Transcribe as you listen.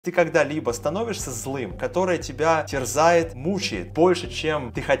Ты когда-либо становишься злым, которое тебя терзает, мучает больше,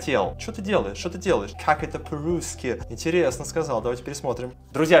 чем ты хотел. Что ты делаешь? Что ты делаешь? Как это по-русски? Интересно сказал, давайте пересмотрим.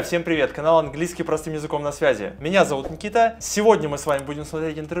 Друзья, всем привет! Канал Английский простым языком на связи. Меня зовут Никита. Сегодня мы с вами будем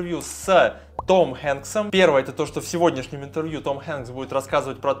смотреть интервью с Томом Хэнксом. Первое, это то, что в сегодняшнем интервью Том Хэнкс будет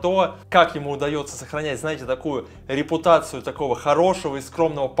рассказывать про то, как ему удается сохранять, знаете, такую репутацию такого хорошего и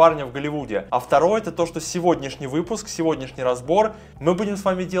скромного парня в Голливуде. А второе, это то, что сегодняшний выпуск, сегодняшний разбор мы будем с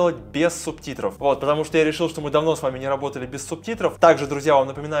вами делать без субтитров. Вот, потому что я решил, что мы давно с вами не работали без субтитров. Также, друзья, вам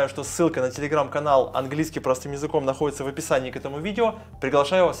напоминаю, что ссылка на телеграм-канал «Английский простым языком» находится в описании к этому видео.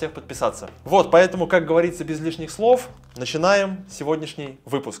 Приглашаю вас всех подписаться. Вот, поэтому, как говорится, без лишних слов, начинаем сегодняшний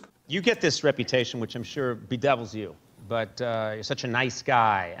выпуск. You get this reputation, which I'm sure bedevils you, but you're such a nice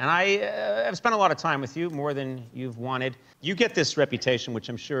guy. And I have spent a lot of time with you, more than you've wanted. You get this reputation, which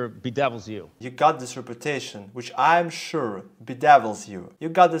I'm sure bedevils you. You got this reputation, which I'm sure bedevils you. You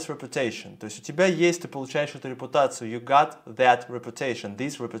got this reputation. То есть у тебя есть, ты получаешь эту репутацию. You got that reputation,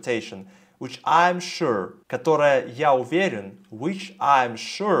 this reputation, which I'm sure, которая, я уверен, which I'm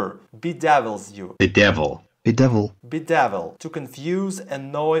sure bedevils you. Bedevil. Bedevil. Bedevil. To confuse,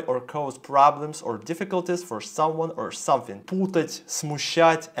 annoy or cause problems or difficulties for someone or something. Путать,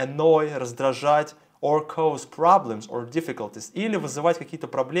 смущать, annoy, раздражать. Or cause problems or difficulties. Или вызывать какие-то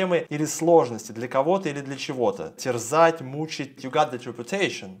проблемы или сложности для кого-то или для чего-то. Терзать, мучить. You got that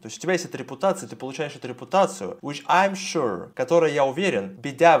reputation. То есть у тебя есть эта репутация, ты получаешь эту репутацию. Which I'm sure, которая, я уверен,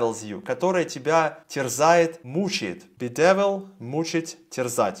 bedevils you, которая тебя терзает, мучает. Bedevil, мучить,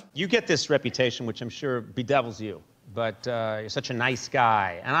 терзать. You get this reputation, which I'm sure bedevils you. But you're such a nice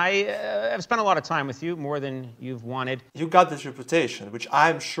guy. And I have spent a lot of time with you, more than you've wanted. You got this reputation, which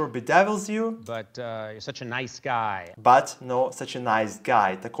I'm sure bedevils you. But you're such a nice guy. But, no, such a nice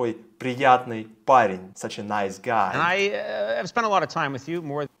guy. Такой приятный парень. Such a nice guy. And I have spent a lot of time with you,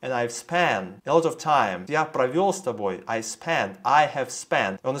 more. And I've spent a lot of time. Я провел с тобой. I spent. I have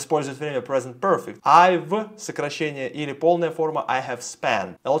spent. Он использует время present perfect. I've, сокращение или полная форма, I have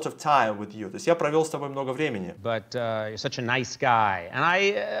spent a lot of time with you. То есть я провел с тобой много времени. But you're such a nice guy. And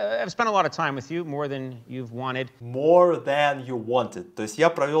I have spent a lot of time with you, more than you've wanted. More than you wanted. То есть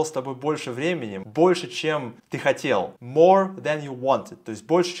я провел с тобой больше времени, больше, чем ты хотел. More than you wanted. То есть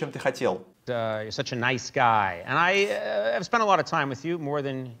больше, чем ты хотел. You're such a nice guy. And I have spent a lot of time with you, more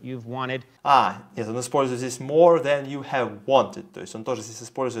than you've wanted. Нет, он использует здесь more than you have wanted. То есть он тоже здесь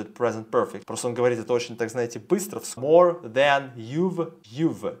использует present perfect. Просто он говорит это очень, так знаете, быстро. More than you've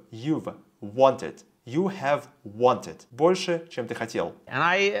wanted. You have wanted. Больше, чем ты хотел. And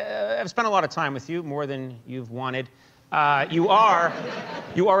I have spent a lot of time with you, more than you've wanted. You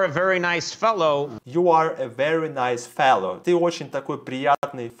are a very nice fellow. You are a very nice fellow. Ты очень такой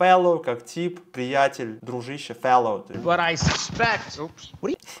приятный fellow, как тип, приятель, дружище, fellow. But I suspect. Oops. What do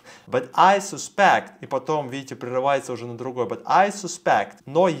you... But I suspect. И потом, видите, прерывается уже на другой. But I suspect.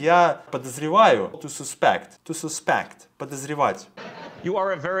 Но я подозреваю. To suspect. To suspect. Подозревать. You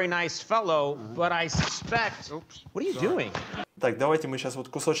are a very nice fellow, but I suspect. Oops. What are you doing? Так, давайте мы сейчас вот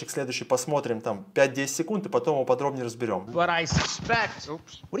кусочек следующий посмотрим, там 5-10 секунд, и потом его подробнее разберем. But I suspect.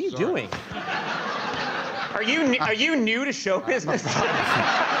 Oops. What are you doing? Are you new to show business?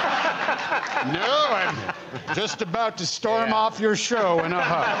 No, I'm just about to storm off your show in a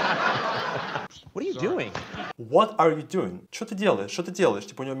huff. What are you doing? What are you doing? Что ты делаешь? Что ты делаешь?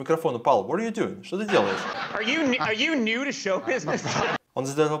 Типа у него микрофон упал. What are you doing? Что ты делаешь? Are you new to show business? Он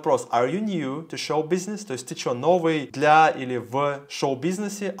задает вопрос. Are you new to show business? То есть ты что, новый для или в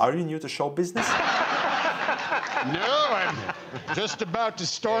шоу-бизнесе? Are you new to show business? No, I'm just about to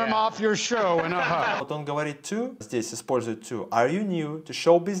storm off your show in a huff. Вот он говорит to, здесь использует to. Are you new to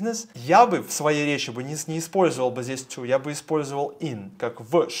show business? Я бы в своей речи бы не использовал бы здесь to, я бы использовал in, как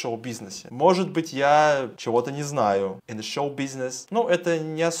в шоу-бизнесе. Может быть, я чего-то не знаю. In the show business. Ну, это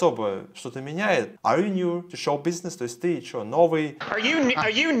не особо что-то меняет. Are you new to show business? То есть ты что, новый? Are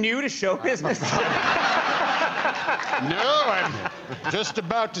you new to show business? No, I'm just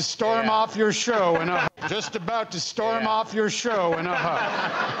about to storm off your show in a huff. Just about to storm off your show in a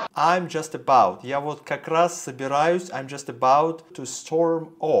huff. I'm just about. Я вот как раз собираюсь. I'm just about to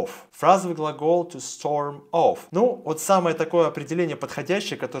storm off. Фразовый глагол to storm off. Ну, вот самое такое определение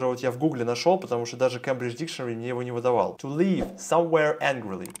подходящее, которое вот я в гугле нашел, потому что даже Cambridge Dictionary мне его не выдавал. To leave somewhere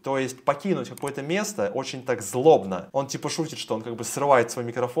angrily. То есть покинуть какое-то место очень так злобно. Он типа шутит, что он как бы срывает свой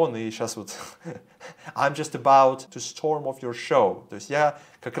микрофон и сейчас вот I'm just about to storm off your show. То есть я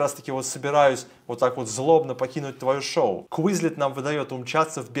как раз таки вот собираюсь вот так вот злобно покинуть твое шоу. Quizlet нам выдает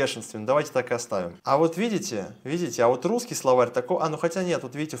умчаться в бешенстве. Ну, давайте так и оставим. А вот видите, а вот русский словарь такой, ну хотя нет,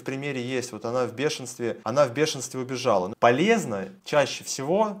 вот видите, в примере есть, вот она в бешенстве убежала. Полезно чаще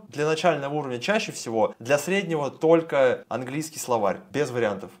всего, для начального уровня чаще всего, для среднего только английский словарь, без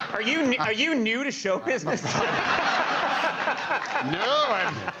вариантов. Are you new to show business? No,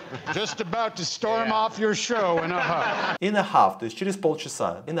 I'm just about to storm off your show in a huff. In a half, то есть через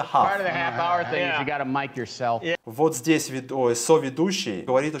полчаса. In a half. Part of the half-hour thing is you gotta mic yourself. Вот здесь соведущий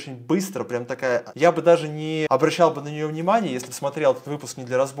говорит очень быстро, прям такая... Я бы даже не обращал бы на нее внимания, если бы смотрел этот выпуск не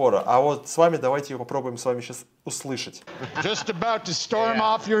для разбора. А вот с вами давайте ее попробуем с вами сейчас услышать. Just about to storm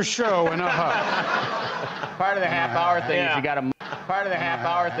off your show in a huff. Part of the half-hour thing is you gotta... Part of the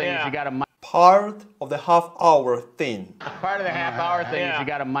half-hour thing is you gotta... Part of the half-hour thing. Part of the half-hour thing is you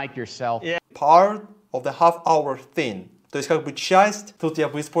gotta mic yourself. Part of the half-hour thing. То есть как бы часть, тут я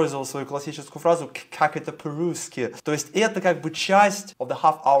бы использовал свою классическую фразу, как это по-русски. То есть это как бы часть of the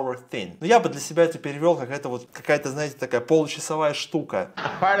half-hour thing. Но я бы для себя это перевел как это вот какая-то, знаете, такая получасовая штука.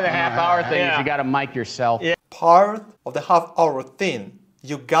 Part of the half-hour thing is you gotta mic yourself. Part of the half-hour thing.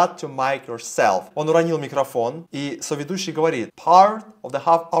 You got to mic yourself. Он уронил микрофон, и соведущий говорит part of the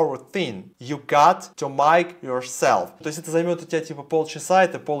half-hour thing. You got to mic yourself. То есть это займет у тебя типа полчаса,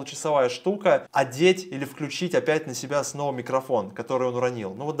 это получасовая штука, одеть или включить опять на себя снова микрофон, который он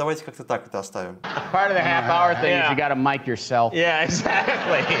уронил. Ну вот давайте как-то так это оставим. Part of the half-hour thing is you gotta mic yourself. Yeah,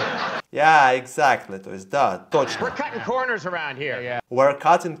 exactly. Yeah, exactly. То есть да, точно. We're cutting corners around here. Yeah. We're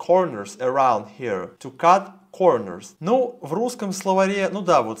cutting corners around here. To cut corners. Ну, в русском словаре, ну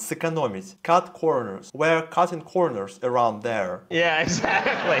да, вот сэкономить. Cut corners. We're cutting corners around there. Yeah,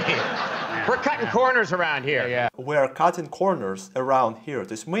 exactly. We're cutting corners around here. Yeah. We're cutting corners around here.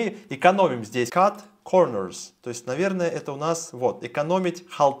 То есть мы экономим здесь. Cut corners. То есть, наверное, это у нас вот экономить,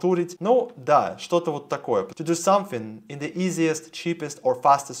 халтурить. Ну, да, что-то вот такое. To do something in the easiest, cheapest or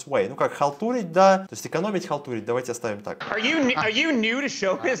fastest way. Ну, как халтурить, да. То есть экономить, халтурить. Давайте оставим так. Are you new to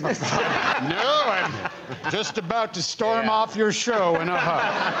show business? No, I'm just about to storm off your show in a huff.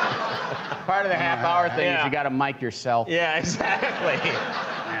 Part of the half-hour thing is you gotta mic yourself. Yeah, exactly.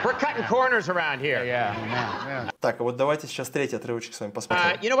 We're cutting corners around here. Yeah. Так, а вот давайте сейчас третий отрывочек с вами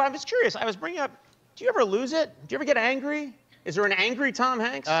посмотрим. You know what? I'm just curious. I was bringing up. Do you ever lose it? Do you ever get angry? Is there an angry Tom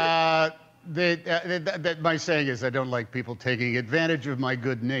Hanks? My saying is I don't like people taking advantage of my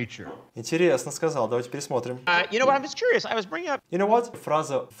good nature. Интересно сказал. Давайте пересмотрим. You know what? I'm just curious. I was bringing up. You know what?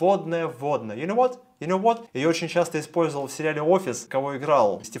 Фраза вводная. You know what? You know what? Ее очень часто использовал в сериале «Офис», кого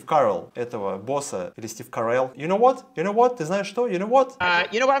играл Стив Карелл, этого босса, или Стив Карелл. You know what? You know what? Ты знаешь что? You know what?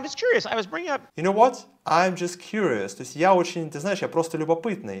 You know what? I'm just curious. I was bringing up. You know what? I'm just curious. То есть я очень, ты знаешь, я просто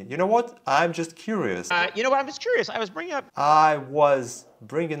любопытный. You know what? I'm just curious. You know what? I'm just curious. I was bringing up. I was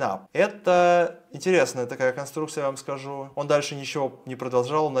bringing up. Это интересная такая конструкция, я вам скажу. Он дальше ничего не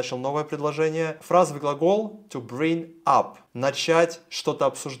продолжал, он начал новое предложение. Фразовый глагол to bring up. Начать что-то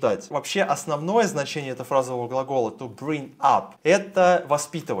обсуждать. Вообще основное значение этого фразового глагола to bring up — это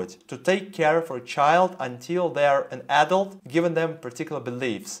воспитывать. To take care of a child until they are an adult, giving them particular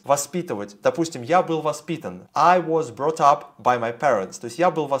beliefs. Воспитывать. Допустим, я был воспитан. I was brought up by my parents. То есть я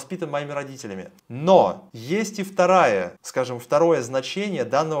был воспитан моими родителями. Но есть и второе значение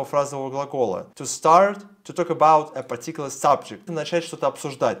данного фразового глагола. To start to talk about a particular subject. Начать что-то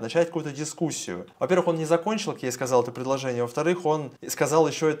обсуждать, начать какую-то дискуссию. Во-первых, он не закончил, как я сказал, это предложение. Во-вторых, он сказал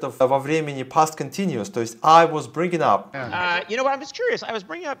еще это во времени past continuous, то есть I was bringing up. You know what? I'm just curious. I was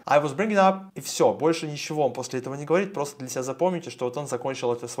bringing up. I was bringing up, и все. Больше ничего он после этого не говорит. Просто для себя запомните, что вот он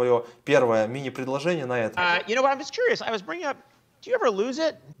закончил это свое первое мини-предложение на это. You know what? I'm just curious. I was bringing up. Do you ever lose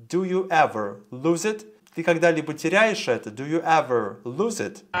it? Do you ever lose it? Ты когда-либо теряешь это? Do you ever lose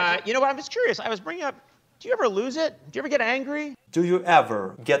it? You know what? I'm just curious. I was bringing up. Do you ever lose it? Do you ever get angry? Do you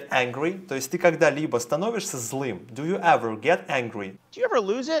ever get angry? То есть ты когда-либо становишься злым. Do you ever get angry? Do you ever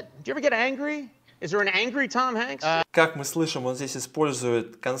lose it? Do you ever get angry? Is there an angry Tom Hanks? Как мы слышим, он здесь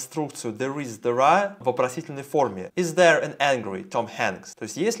использует конструкцию there is, there are в вопросительной форме. Is there an angry Tom Hanks? То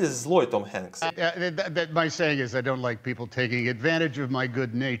есть есть ли злой Том Хэнкс? My saying is I don't like people taking advantage of my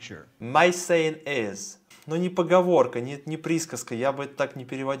good nature. My saying is. Но не поговорка, не присказка, я бы это так не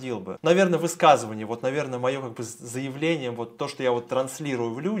переводил бы. Наверное, высказывание, вот, наверное, мое как бы заявление, вот то, что я вот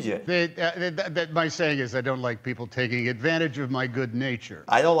транслирую в люди. My saying is I don't like people taking advantage of my good nature.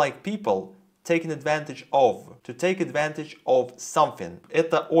 I don't like people taking advantage of. To take advantage of something.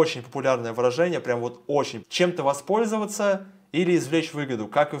 Это очень популярное выражение, прям вот очень. Чем-то воспользоваться или извлечь выгоду,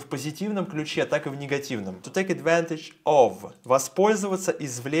 как и в позитивном ключе, так и в негативном. To take advantage of. Воспользоваться,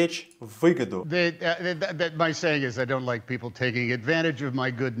 извлечь выгоду. My saying is I don't like people taking advantage of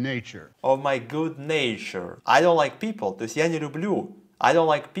my good nature. Of my good nature. I don't like people, то есть я не люблю. I don't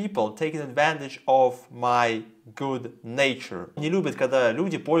like people taking advantage of my good nature. Не любит, когда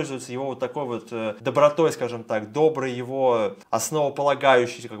люди пользуются его вот такой вот добротой, скажем так, добрый его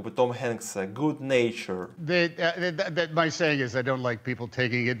основополагающий, как бы Том Хэнкса, good nature. My saying is I don't like people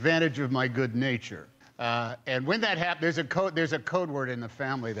taking advantage of my good nature. And when that happens, there's a code word in the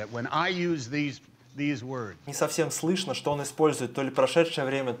family that when I use these words. Не совсем слышно, что он использует то ли прошедшее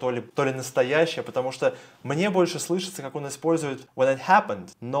время, то ли настоящее, потому что мне больше слышится, как он использует when it happened,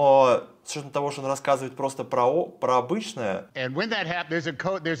 но с учетом того, что он рассказывает просто про обычное. And when that happens,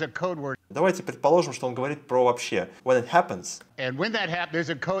 there's a code word. Давайте предположим, что он говорит про вообще when it happens. And when that happens,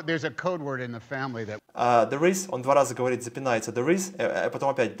 there's a code word in the family that. There is, он два раза говорит, запинается, there is, потом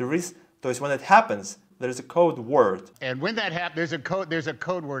опять there is, то есть when it happens, there is a code word. And when that happens, there's a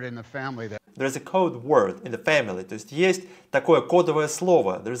code word in the family that. There's a code word in the family. То есть есть такое кодовое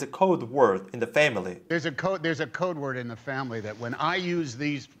слово. There's a code word in the family. There's a code word in the family that when I use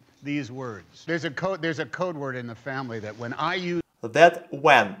these words. There's a code word in the family that when I use. That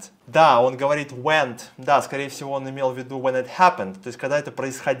went. Да, он говорит went. Да, скорее всего, он имел в виду when it happened. То есть, когда это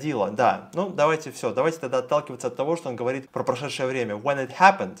происходило. Да. Ну, давайте Давайте тогда отталкиваться от того, что он говорит про прошедшее время. When it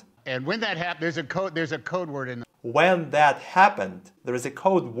happened. And when that happens, there's a code word in the. When that happened, there is a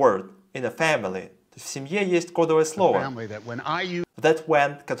code word in the family. То есть в семье есть кодовое слово. That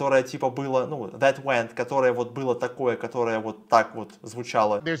went, которое типа было, that went, которое вот было такое, которое вот так вот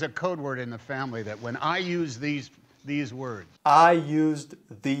звучало. There's a code word in the family that when I use these words. I used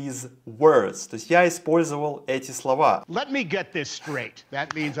these words. То есть я использовал эти слова. Let me get this straight.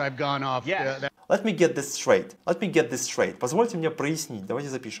 That means I've gone off. Let me get this straight. Let me get this straight. Позвольте мне прояснить. Давайте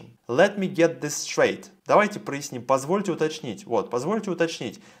запишем. Let me get this straight. Давайте проясним. Позвольте уточнить. Вот, позвольте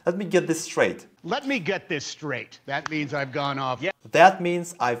уточнить. Let me get this straight. Let me get this straight. That means I've gone off. That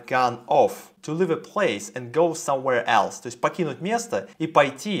means I've gone off. To leave a place and go somewhere else. То есть покинуть место и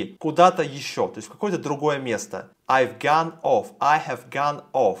пойти куда-то еще. То есть в какое-то другое место. I've gone off. I have gone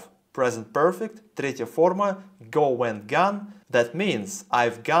off. Present perfect. Третья форма. Go went gone. That means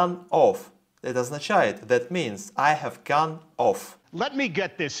I've gone off. Это означает, that means I have gone off. Let me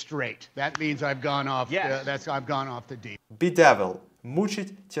get this straight. That means I've gone off. I've gone off the deep. Bedevil.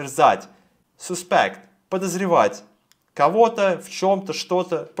 Мучить, терзать. Suspect. Подозревать. Кого-то, в чем-то,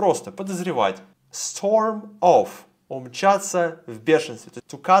 что-то. Просто подозревать. Storm off. Умчаться в бешенстве.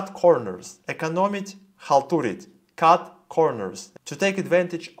 To cut corners. Экономить, халтурить. Cut corners. To take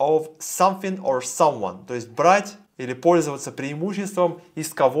advantage of something or someone. То есть брать или пользоваться преимуществом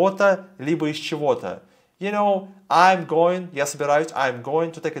из кого-то, либо из чего-то. You know, I'm going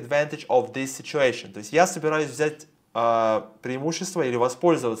to take advantage of this situation. То есть я собираюсь взять преимущество или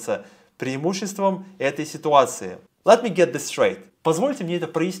воспользоваться преимуществом этой ситуации. Let me get this straight. Позвольте мне это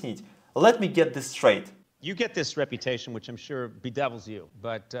прояснить. Let me get this straight. You get this reputation, which I'm sure bedevils you,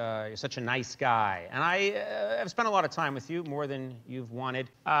 but you're such a nice guy. And I've spent a lot of time with you, more than you've wanted.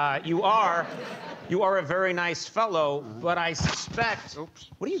 You are a very nice fellow, but I suspect...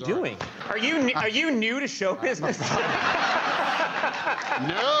 Oops, what are you doing? Are you new to show business?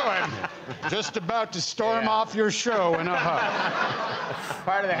 No, I'm just about to storm off your show in a huff.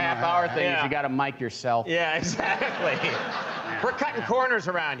 Part of the half-hour thing is you got to mic yourself. Yeah, exactly. We're cutting corners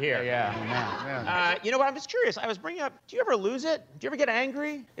around here. You know what? I'm just curious. I was bringing up, do you ever lose it? Do you ever get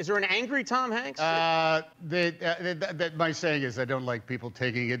angry? Is there an angry Tom Hanks? My saying is I don't like people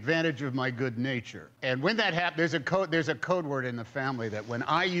taking advantage of my good nature. And when that happens, there's a code word in the family that when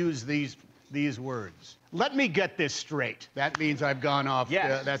I use these words. Let me get this straight. That means I've gone off.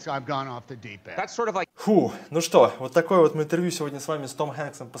 I've gone off the deep end. That's sort of like. Фу, ну что, вот такое вот мы интервью сегодня с вами с Томом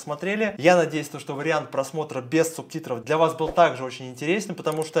Хэнксом посмотрели. Я надеюсь, что вариант просмотра без субтитров для вас был также очень интересен,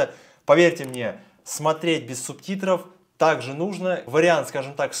 потому что, поверьте мне, смотреть без субтитров также нужно. Вариант,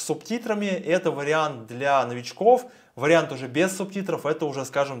 скажем так, с субтитрами — это вариант для новичков. Вариант уже без субтитров — это уже,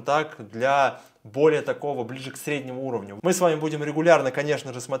 скажем так, для более такого, ближе к среднему уровню. Мы с вами будем регулярно,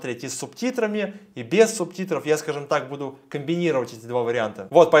 конечно же, смотреть и с субтитрами, и без субтитров. Я, скажем так, буду комбинировать эти два варианта.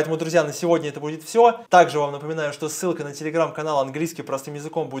 Вот, поэтому, друзья, на сегодня это будет все. Также вам напоминаю, что ссылка на телеграм-канал «Английский простым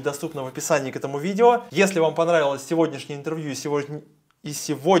языком» будет доступна в описании к этому видео. Если вам понравилось сегодняшнее интервью и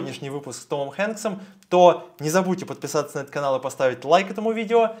сегодняшний выпуск с Томом Хэнксом, то не забудьте подписаться на этот канал и поставить лайк этому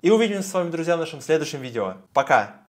видео. И увидимся с вами, друзья, в нашем следующем видео. Пока!